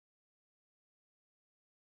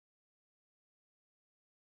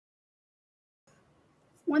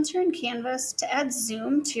Once you're in Canvas, to add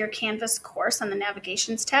Zoom to your Canvas course on the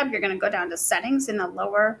Navigations tab, you're going to go down to Settings in the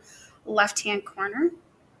lower left-hand corner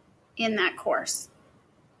in that course.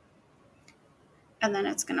 And then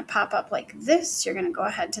it's going to pop up like this. You're going to go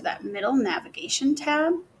ahead to that middle Navigation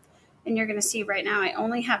tab. And you're going to see right now I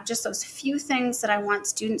only have just those few things that I want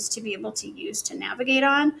students to be able to use to navigate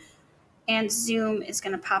on. And Zoom is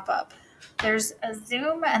going to pop up. There's a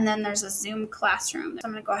Zoom and then there's a Zoom Classroom. So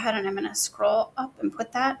I'm going to go ahead and I'm going to scroll up and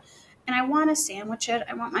put that. And I want to sandwich it.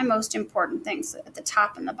 I want my most important things at the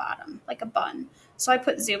top and the bottom, like a bun. So I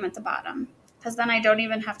put Zoom at the bottom because then I don't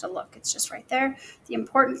even have to look. It's just right there. The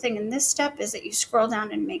important thing in this step is that you scroll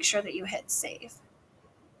down and make sure that you hit save.